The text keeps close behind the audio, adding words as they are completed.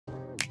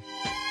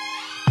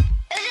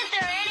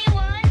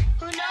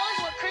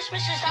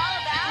Christmas is all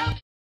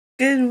about.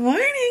 Good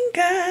morning,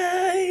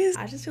 guys.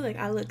 I just feel like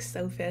I look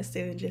so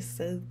festive and just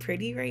so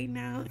pretty right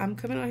now. I'm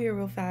coming out here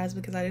real fast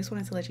because I just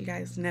wanted to let you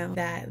guys know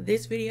that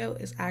this video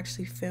is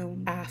actually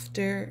filmed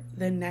after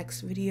the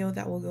next video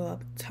that will go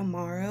up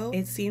tomorrow.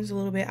 It seems a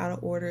little bit out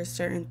of order.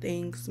 Certain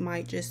things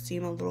might just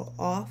seem a little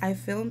off. I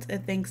filmed a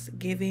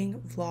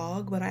Thanksgiving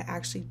vlog, but I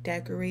actually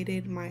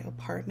decorated my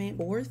apartment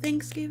for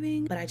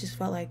Thanksgiving, but I just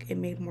felt like it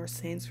made more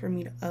sense for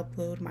me to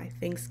upload my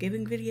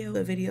Thanksgiving video,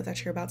 the video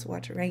that you're about to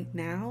watch right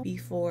now,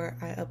 before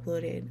I uploaded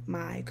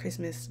my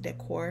Christmas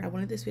decor. I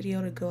wanted this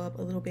video to go up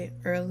a little bit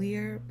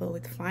earlier, but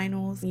with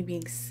finals, me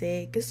being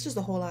sick, it's just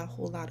a whole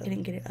lot. I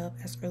didn't get it up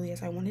as early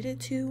as I wanted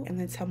it to. And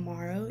then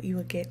tomorrow you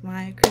will get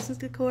my Christmas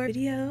decor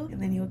video, and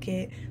then you'll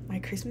get my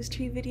Christmas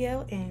tree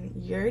video, and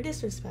you're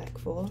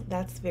disrespectful.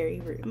 That's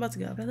very rude. I'm about to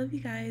go. I love you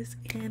guys,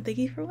 and thank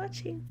you for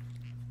watching.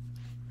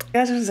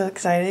 Guys, I'm so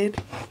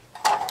excited.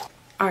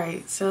 All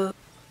right, so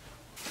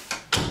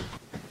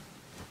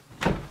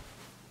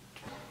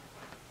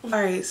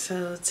Alright,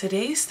 so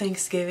today's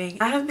Thanksgiving.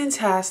 I have been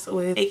tasked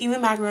with making the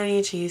macaroni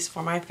and cheese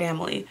for my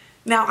family.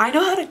 Now, I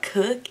know how to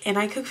cook, and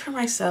I cook for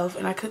myself,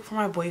 and I cook for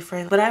my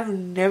boyfriend, but I've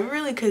never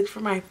really cooked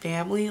for my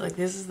family. Like,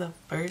 this is the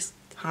first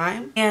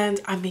time, and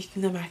I'm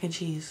making the mac and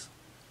cheese.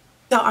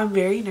 So I'm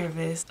very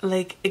nervous,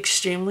 like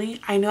extremely.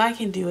 I know I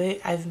can do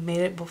it. I've made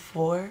it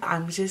before.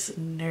 I'm just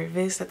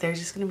nervous that they're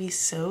just gonna be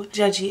so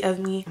judgy of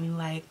me. I'm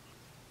like,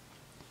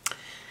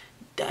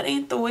 that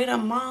ain't the way that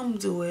mom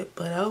do it,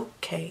 but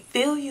okay.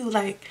 Feel you,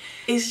 like,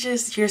 it's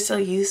just, you're so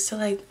used to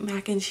like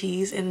mac and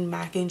cheese, and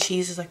mac and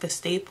cheese is like a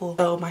staple.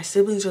 So my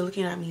siblings are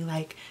looking at me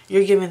like,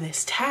 you're given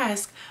this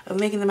task of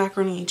making the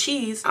macaroni and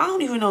cheese. I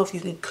don't even know if you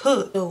can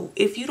cook. So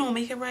if you don't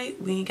make it right,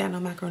 we ain't got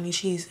no macaroni and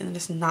cheese, and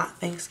it's not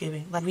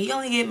Thanksgiving. Like, we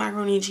only get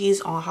macaroni and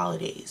cheese on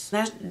holidays.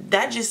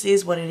 That just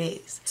is what it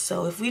is.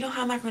 So if we don't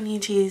have macaroni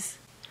and cheese,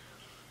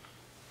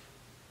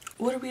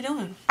 what are we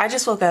doing? I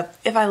just woke up.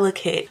 If I look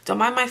hit, don't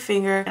mind my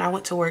finger. And I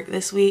went to work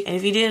this week. And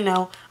if you didn't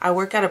know, I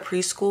work at a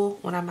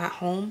preschool when I'm at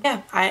home.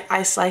 Yeah,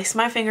 I sliced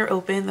my finger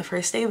open the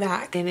first day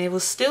back, and it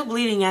was still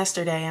bleeding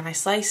yesterday, and I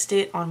sliced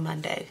it on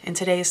Monday. And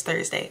today is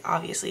Thursday,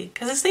 obviously,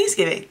 because it's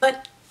Thanksgiving.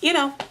 But, you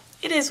know,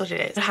 it is what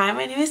it is. Hi,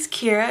 my name is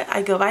Kira.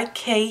 I go by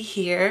Kay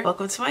here.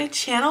 Welcome to my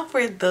channel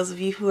for those of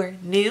you who are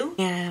new.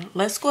 And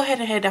let's go ahead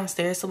and head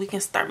downstairs so we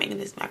can start making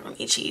this macaroni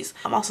and cheese.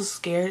 I'm also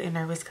scared and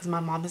nervous because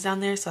my mom is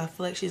down there, so I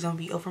feel like she's gonna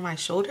be over my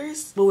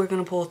shoulders, but we're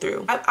gonna pull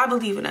through. I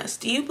believe in us.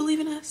 Do you believe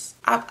in us?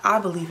 I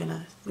believe in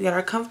us. We got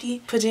our comfy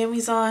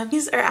pajamas on.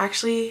 These are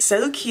actually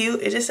so cute.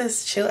 It just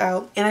says chill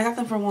out, and I got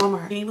them from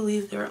Walmart. Can you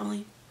believe they were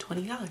only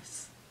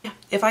 $20? Yeah,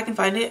 if I can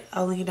find it,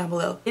 I'll link it down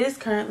below. It is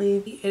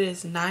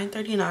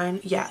 9:39.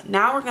 Yeah,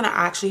 now we're gonna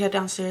actually head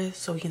downstairs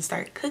so we can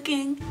start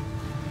cooking.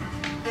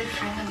 Good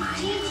friend of mine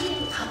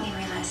helped me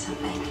realize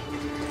something.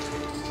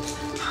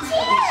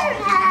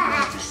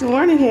 Good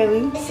morning,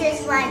 Haley. This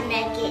is one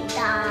naked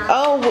dog.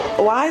 Oh,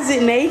 why is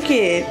it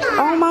naked?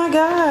 Oh my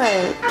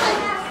God.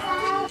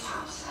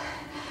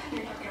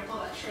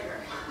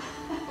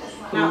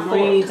 My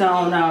friends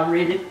on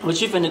already. What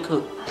you finna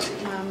cook?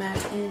 My mac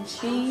and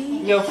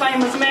cheese. Your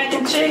famous mac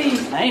and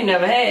cheese. I ain't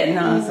never had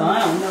none, so I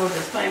don't know if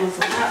it's famous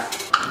or not.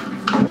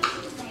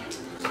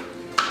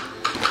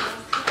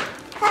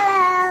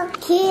 Hello.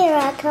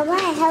 Kira, can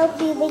I help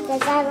you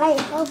because I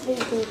like helping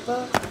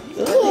people?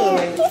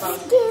 Here,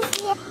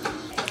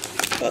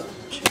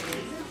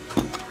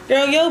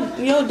 Girl,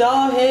 your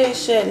dog head is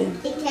shedding.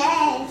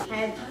 Because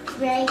I'm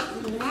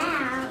breaking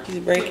out. He's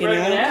breaking Breaking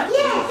out? out?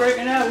 Yeah. You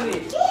breaking out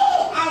with?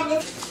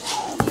 And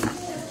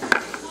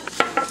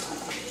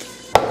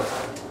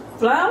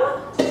Flour?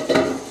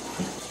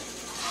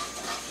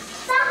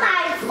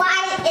 somebody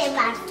fight in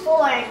my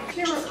fork. I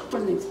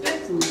wasn't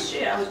expecting this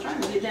shit. I was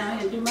trying to get down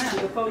here and do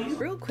mine before you.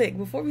 Real quick,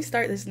 before we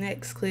start this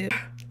next clip,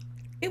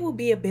 it will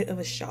be a bit of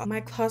a shock. My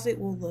closet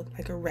will look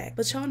like a wreck.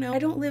 But y'all know I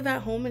don't live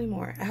at home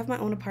anymore. I have my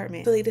own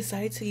apartment. So they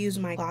decided to use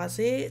my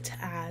closet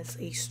as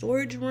a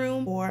storage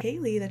room for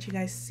Kaylee that you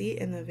guys see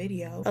in the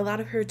video. A lot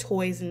of her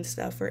toys and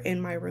stuff are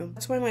in my room.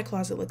 That's why my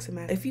closet looks a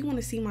mess. If you want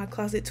to see my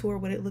closet tour,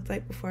 what it looked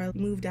like before I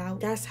moved out,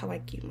 that's how I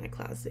keep my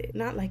closet.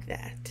 Not like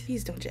that.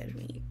 Please don't judge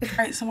me.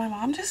 Alright, so my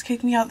mom just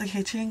kicked me out the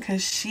kitchen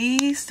because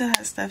she still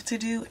has stuff to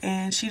do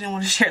and she didn't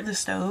want to share the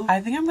stove.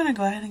 I think I'm gonna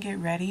go ahead and get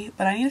ready,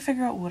 but I need to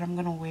figure out what I'm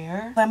gonna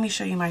wear. Let me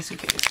show you my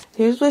suitcase.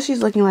 Here's what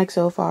she's looking like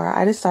so far.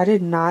 I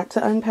decided not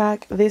to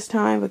unpack this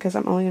time because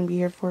I'm only gonna be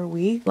here for a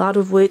week, a lot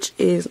of which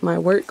is my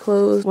work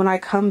clothes. When I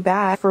come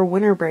back for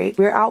winter break,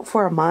 we're out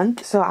for a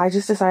month, so I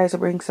just decided to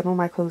bring some of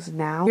my clothes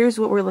now. Here's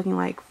what we're looking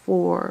like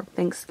for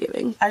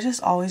Thanksgiving. I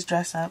just always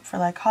dress up for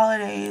like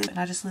holidays, and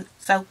I just look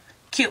so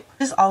cute.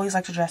 I just always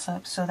like to dress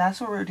up, so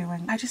that's what we're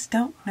doing. I just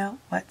don't know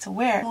what to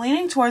wear. I'm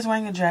leaning towards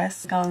wearing a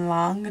dress, like a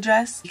long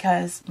dress,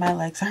 because my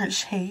legs aren't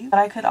shaved, but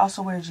I could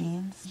also wear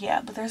jeans.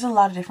 Yeah, but there's a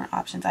lot of different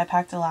options. I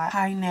packed a lot.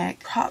 High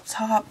neck, crop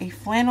top, a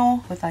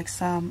flannel with like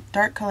some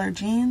dark colored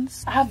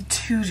jeans. I have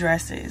two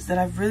dresses that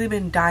I've really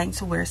been dying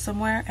to wear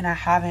somewhere, and I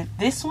haven't.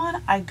 This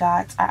one I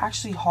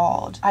actually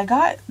hauled. I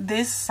got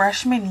this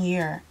freshman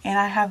year, and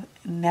I have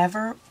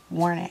never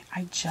worn it.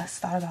 I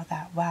just thought about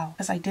that. Wow.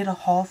 Because I did a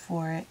haul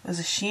for it. It was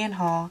a Shein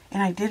haul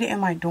and I did it in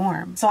my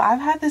dorm. So I've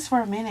had this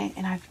for a minute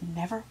and I've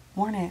never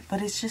worn it.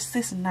 But it's just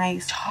this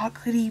nice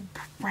chocolatey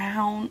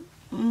brown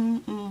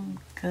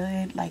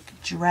good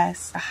like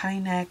dress, a high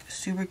neck,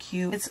 super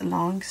cute. It's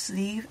long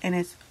sleeve and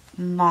it's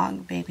long,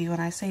 baby. When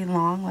I say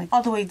long, like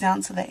all the way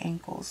down to the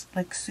ankles,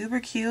 like super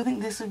cute. I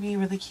think this would be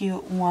really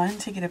cute, one,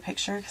 to get a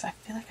picture, because I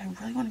feel like I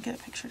really want to get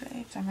a picture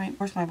today, so I might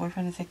force my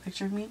boyfriend to take a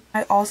picture of me.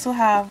 I also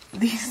have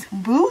these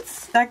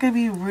boots that could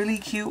be really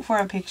cute for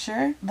a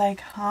picture,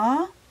 like,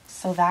 huh?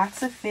 So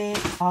that's a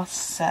fit.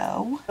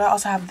 Also, I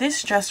also have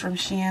this dress from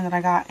Shein that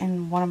I got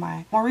in one of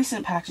my more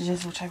recent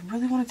packages, which I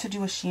really wanted to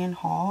do a Shein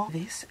haul.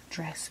 This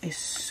dress is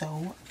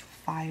so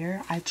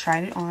fire. I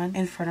tried it on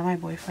in front of my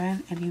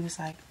boyfriend and he was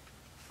like,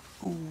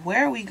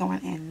 where are we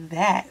going in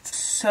that?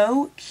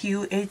 So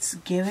cute. It's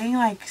giving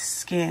like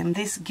skin.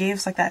 This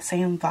gives like that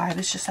same vibe.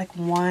 It's just like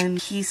one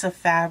piece of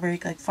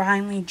fabric, like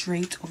finely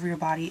draped over your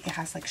body. It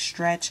has like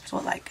stretch, so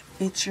it like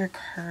fits your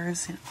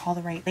curves in all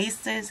the right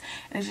places,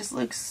 and it just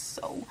looks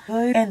so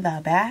good. And the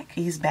back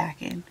is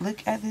backing.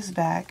 Look at this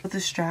back with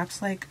the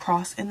straps like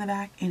crossed in the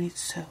back, and it's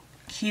so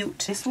cute.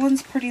 This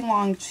one's pretty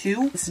long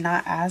too. It's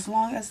not as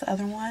long as the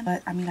other one,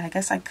 but I mean, I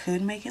guess I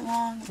could make it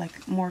long,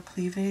 like more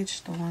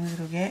cleavage the longer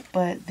it'll get.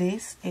 But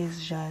this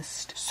is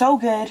just so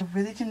good. I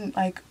really didn't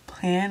like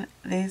plan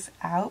this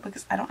out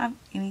because I don't have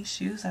any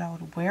shoes that I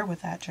would wear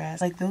with that dress.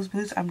 Like those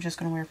boots I'm just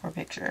gonna wear for a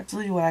picture. It's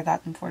literally what I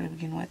got them for to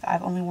begin with.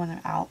 I've only worn them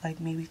out like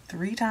maybe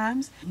 3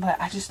 times, but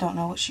I just don't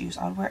know what shoes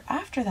I would wear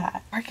after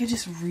that. Or I could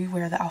just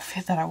re-wear the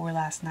outfit that I wore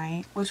last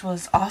night, which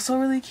was also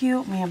really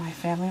cute. Me and my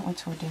family went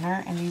to a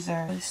dinner and these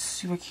are a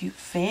super cute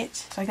fit.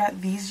 So I got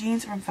these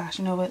jeans from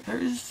Fashion Nova.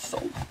 They're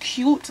so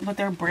cute, but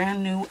they're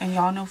brand new, and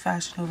y'all know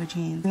Fashion Nova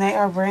jeans. And they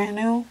are brand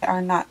new. They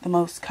are not the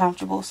most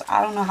comfortable, so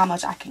I don't know how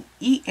much I can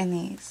eat in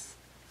these.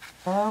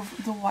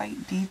 Love the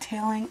white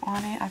detailing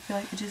on it. I feel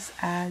like it just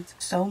adds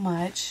so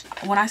much.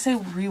 When I say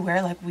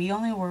rewear, like we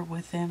only were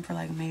with them for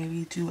like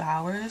maybe 2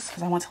 hours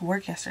because I went to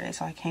work yesterday.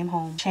 So I came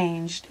home,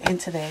 changed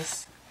into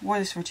this, wore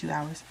this for 2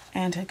 hours,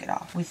 and took it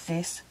off with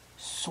this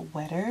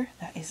sweater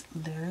that is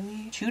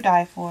literally to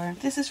die for.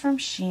 This is from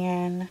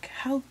Shein. Look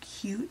how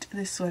cute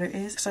this sweater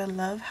is. So I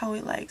love how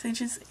it like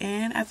cinches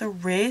in at the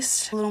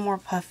wrist, a little more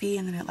puffy,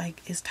 and then it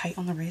like is tight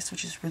on the wrist,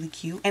 which is really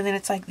cute. And then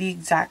it's like the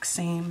exact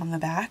same on the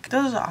back.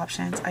 Those are the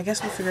options. I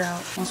guess we'll figure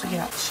out once we get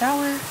out the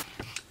shower.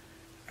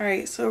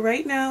 Alright, so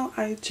right now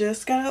I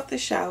just got out the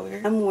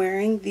shower. I'm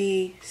wearing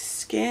the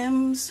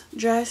Skims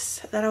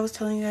dress that I was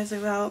telling you guys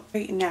about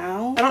right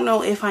now. I don't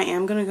know if I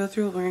am going to go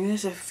through wearing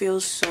this. It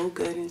feels so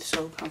good and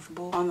so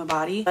comfortable on the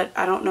body, but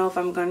I don't know if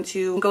I'm going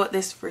to go with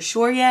this for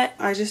sure yet.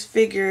 I just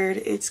figured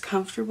it's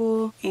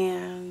comfortable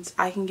and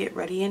I can get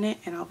ready in it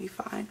and I'll be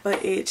fine.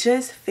 But it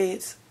just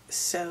fits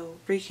so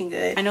freaking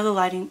good. I know the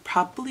lighting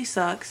probably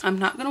sucks. I'm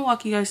not gonna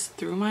walk you guys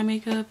through my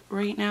makeup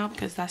right now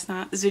because that's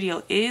not what this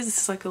video is.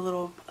 It's like a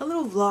little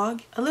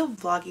vlog, a little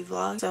vloggy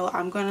vlog. So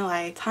I'm gonna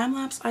like time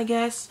lapse, I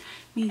guess,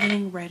 me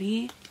getting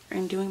ready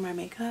and doing my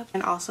makeup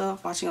and also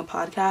watching a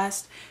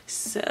podcast.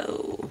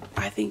 So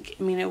I think,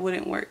 I mean, it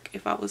wouldn't work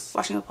if I was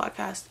watching a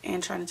podcast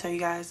and trying to tell you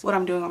guys what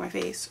I'm doing on my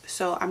face.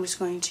 So I'm just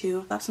going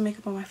to slap some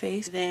makeup on my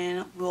face,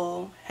 then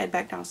we'll head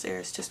back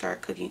downstairs to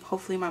start cooking.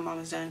 Hopefully my mom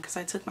is done because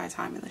I took my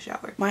time in the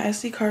shower. My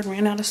SD card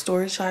ran out of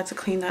storage, so I had to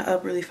clean that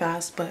up really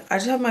fast, but I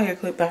just have my hair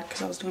clipped back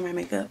because I was doing my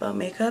makeup. But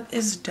makeup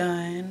is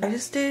done. I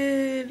just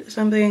did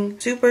something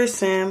super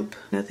simp,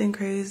 nothing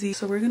crazy.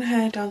 So we're gonna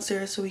head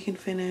downstairs so we can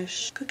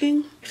finish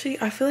cooking.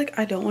 Actually, I feel like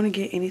I don't want to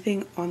get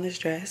anything on this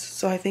dress,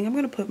 so I think I'm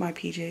gonna put my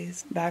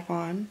PJs back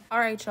on. All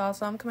right, y'all,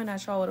 so I'm coming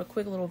at y'all with a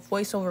quick little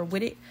voiceover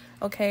with it.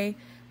 Okay,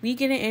 we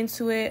getting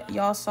into it.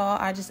 Y'all saw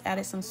I just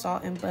added some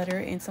salt and butter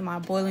into my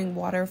boiling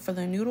water for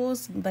the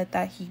noodles. Let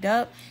that heat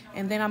up,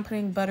 and then I'm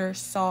putting butter,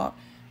 salt,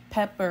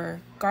 pepper,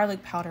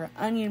 garlic powder,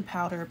 onion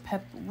powder,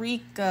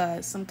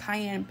 paprika, some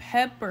cayenne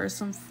pepper,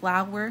 some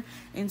flour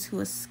into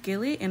a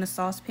skillet in a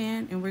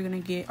saucepan, and we're gonna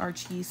get our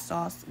cheese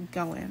sauce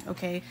going.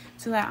 Okay,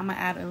 to that I'm gonna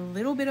add a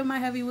little bit of my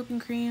heavy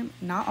whipping cream,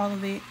 not all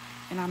of it,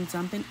 and I'm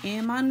dumping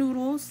in my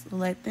noodles.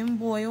 Let them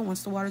boil.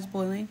 Once the water's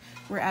boiling,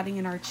 we're adding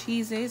in our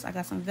cheeses. I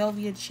got some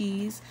Velveeta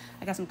cheese,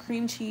 I got some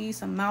cream cheese,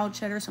 some mild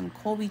cheddar, some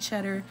Colby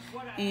cheddar,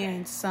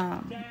 and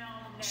some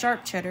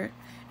sharp cheddar.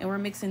 And we're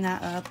mixing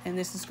that up, and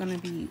this is going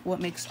to be what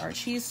makes our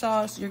cheese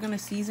sauce. You're going to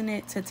season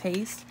it to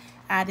taste,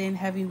 add in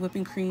heavy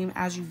whipping cream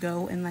as you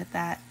go, and let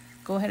that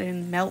go ahead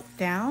and melt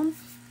down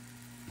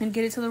and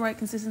get it to the right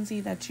consistency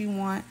that you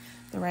want,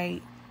 the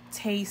right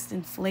taste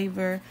and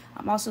flavor.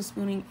 I'm also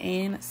spooning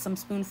in some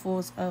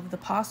spoonfuls of the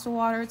pasta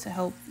water to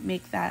help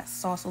make that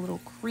sauce a little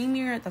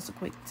creamier. That's a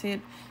quick tip.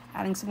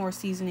 Adding some more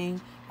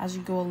seasoning as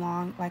you go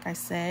along, like I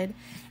said,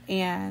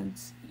 and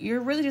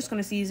you're really just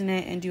going to season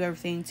it and do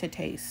everything to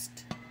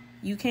taste.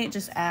 You can't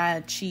just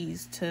add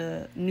cheese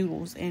to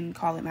noodles and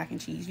call it mac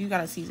and cheese. You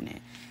gotta season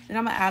it. Then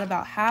I'm gonna add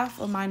about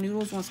half of my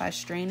noodles once I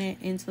strain it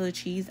into the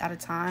cheese at a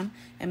time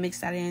and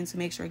mix that in to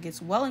make sure it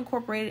gets well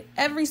incorporated.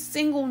 Every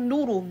single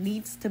noodle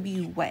needs to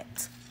be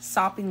wet,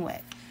 sopping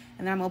wet.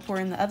 and then I'm gonna pour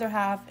in the other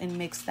half and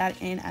mix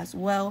that in as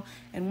well.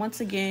 And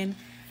once again,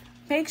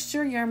 make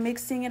sure you're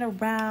mixing it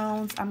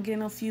around. I'm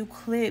getting a few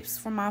clips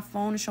from my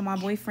phone to show my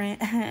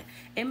boyfriend.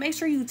 And make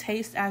sure you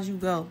taste as you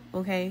go,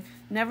 okay?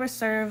 Never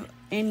serve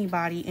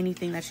anybody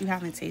anything that you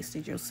haven't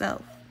tasted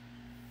yourself.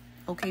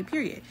 Okay,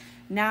 period.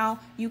 Now,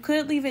 you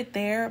could leave it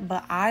there,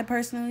 but I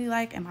personally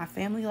like, and my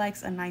family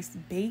likes, a nice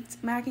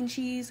baked mac and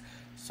cheese.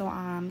 So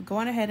I'm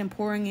going ahead and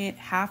pouring it,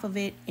 half of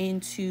it,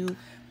 into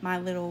my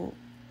little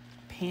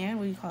pan.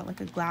 What do you call it?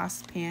 Like a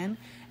glass pan.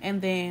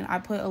 And then I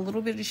put a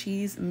little bit of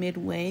cheese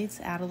midway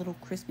to add a little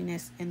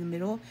crispiness in the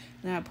middle.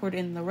 And then I poured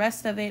in the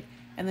rest of it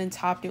and then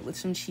topped it with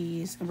some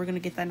cheese. And we're going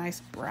to get that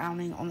nice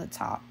browning on the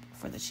top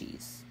for the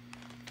cheese.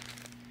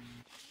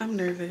 I'm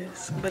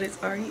nervous, but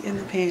it's already in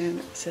the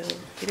pan, so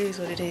it is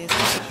what it is.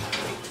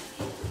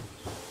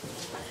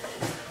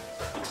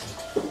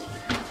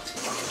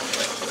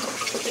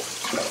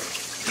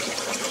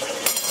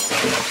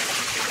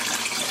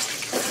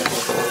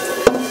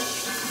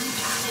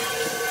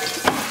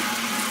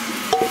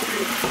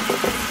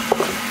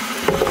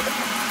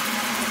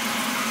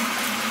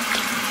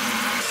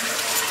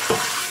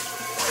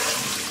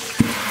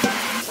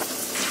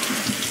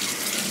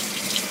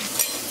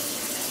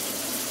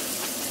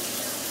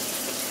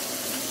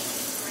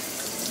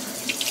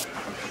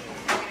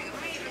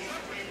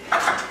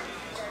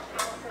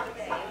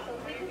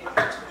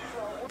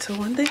 So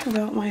one thing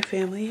about my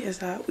family is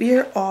that we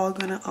are all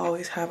gonna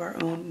always have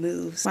our own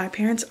moves. My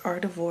parents are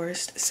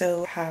divorced,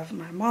 so I have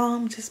my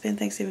mom to spend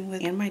Thanksgiving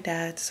with and my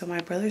dad. So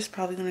my brother's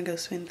probably gonna go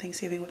spend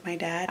Thanksgiving with my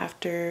dad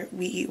after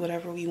we eat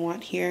whatever we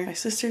want here. My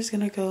sister's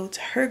gonna go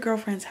to her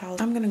girlfriend's house.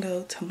 I'm gonna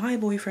go to my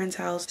boyfriend's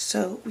house.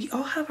 So we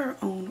all have our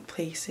own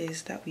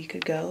places that we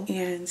could go.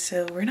 And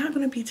so we're not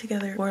gonna be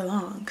together for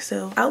long.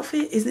 So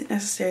outfit isn't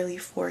necessarily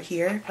for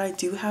here. I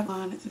do have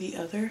on the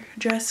other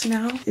dress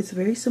now. It's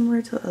very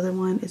similar to the other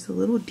one. It's a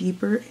little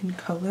deeper in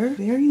color,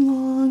 very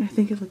long. I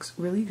think it looks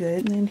really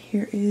good. And then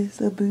here is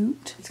the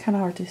boot. It's kind of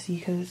hard to see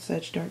because it's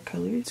such dark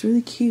colors. It's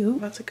really cute. I'm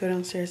about to go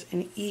downstairs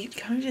and eat.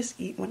 Kind of just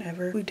eat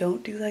whenever. We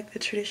don't do like the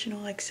traditional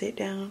like sit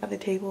down at the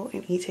table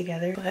and eat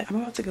together, but I'm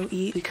about to go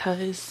eat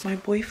because my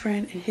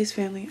boyfriend and his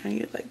family, I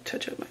need to like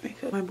touch up my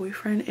makeup. My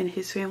boyfriend and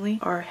his family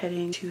are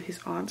heading to his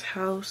aunt's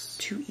house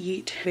to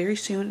eat very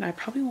soon, and I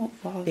probably won't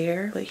vlog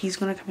there, but he's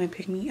gonna come and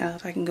pick me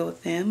up so I can go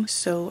with them.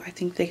 So I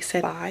think they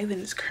said 5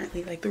 and it's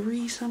currently like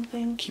 3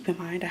 something. Keep in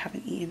mind I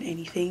haven't eaten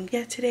anything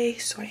yet today,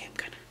 so I am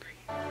kind of hungry.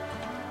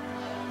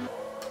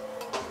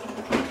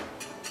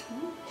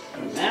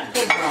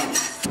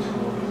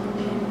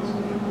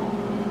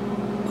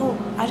 Oh,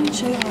 I didn't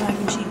show you my mac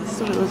and cheese. This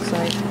is what it looks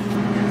like.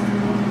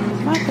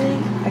 It's my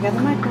plate. I got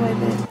the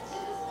microwave it.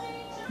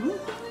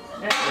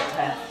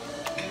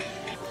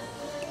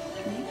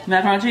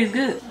 Macaroni and cheese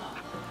good.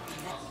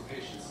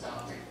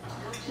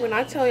 When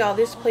I tell y'all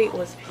this plate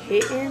was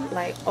hitting,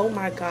 like, oh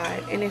my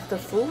god. And if the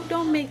food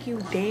don't make you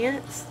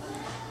dance,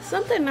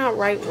 something not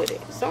right with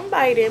it.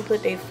 Somebody didn't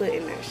put their foot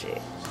in that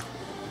shit.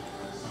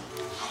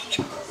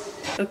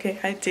 Okay,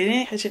 I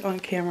didn't catch it on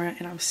camera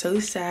and I'm so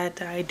sad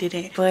that I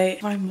didn't.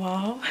 But my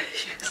mom,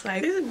 she was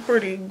like, this is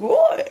pretty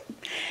good.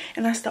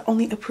 And that's the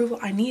only approval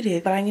I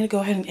needed. But I need to go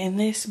ahead and end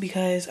this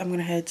because I'm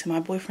gonna head to my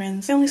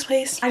boyfriend's family's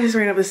place. I just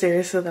ran up the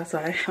stairs, so that's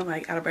why I'm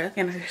like out of breath.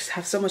 And I just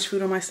have so much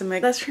food on my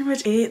stomach. That's pretty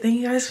much it. Thank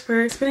you guys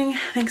for spending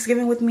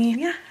Thanksgiving with me.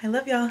 Yeah, I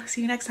love y'all.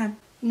 See you next time.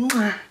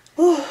 Mwah.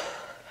 Oh,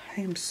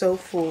 I am so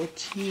full.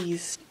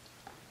 Jeez.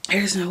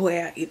 There's no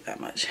way I eat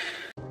that much.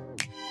 Isn't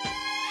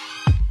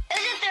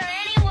there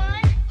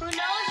anyone who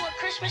knows what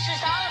Christmas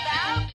is all about?